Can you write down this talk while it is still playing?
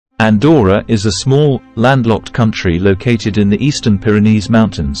Andorra is a small, landlocked country located in the eastern Pyrenees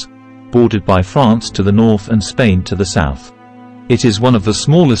mountains, bordered by France to the north and Spain to the south. It is one of the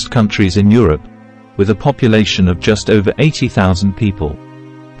smallest countries in Europe, with a population of just over 80,000 people.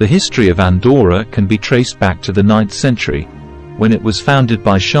 The history of Andorra can be traced back to the 9th century, when it was founded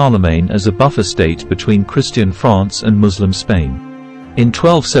by Charlemagne as a buffer state between Christian France and Muslim Spain. In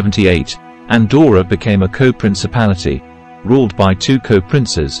 1278, Andorra became a co-principality, ruled by two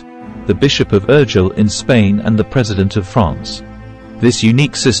co-princes, the Bishop of Urgell in Spain and the President of France. This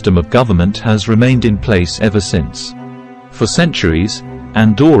unique system of government has remained in place ever since. For centuries,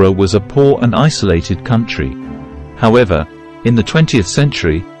 Andorra was a poor and isolated country. However, in the 20th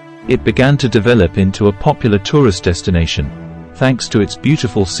century, it began to develop into a popular tourist destination, thanks to its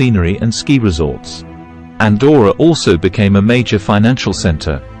beautiful scenery and ski resorts. Andorra also became a major financial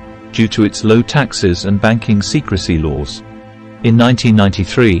center, due to its low taxes and banking secrecy laws. In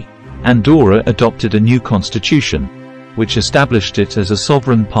 1993, Andorra adopted a new constitution, which established it as a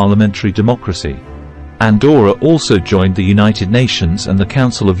sovereign parliamentary democracy. Andorra also joined the United Nations and the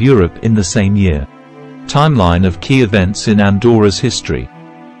Council of Europe in the same year. Timeline of key events in Andorra's history.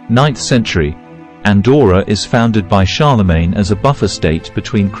 9th century. Andorra is founded by Charlemagne as a buffer state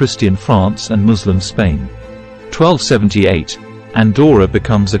between Christian France and Muslim Spain. 1278. Andorra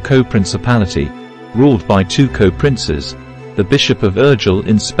becomes a co-principality, ruled by two co-princes, the Bishop of Urgell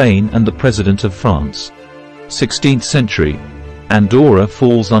in Spain and the President of France. 16th century. Andorra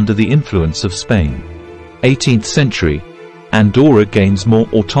falls under the influence of Spain. 18th century. Andorra gains more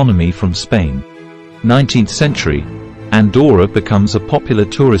autonomy from Spain. 19th century. Andorra becomes a popular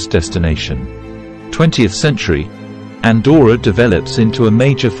tourist destination. 20th century. Andorra develops into a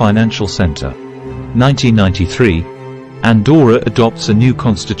major financial center. 1993. Andorra adopts a new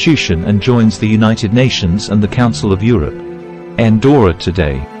constitution and joins the United Nations and the Council of Europe. Andorra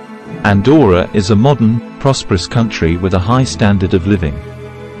today. Andorra is a modern, prosperous country with a high standard of living.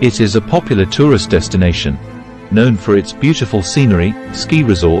 It is a popular tourist destination, known for its beautiful scenery, ski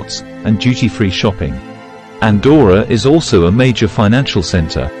resorts, and duty-free shopping. Andorra is also a major financial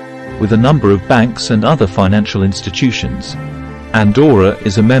center, with a number of banks and other financial institutions. Andorra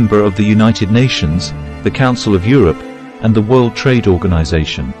is a member of the United Nations, the Council of Europe, and the World Trade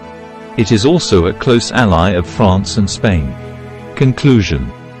Organization. It is also a close ally of France and Spain.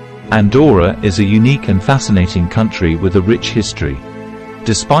 Conclusion. Andorra is a unique and fascinating country with a rich history.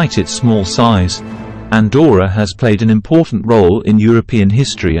 Despite its small size, Andorra has played an important role in European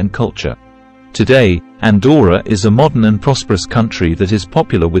history and culture. Today, Andorra is a modern and prosperous country that is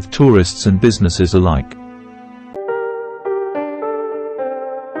popular with tourists and businesses alike.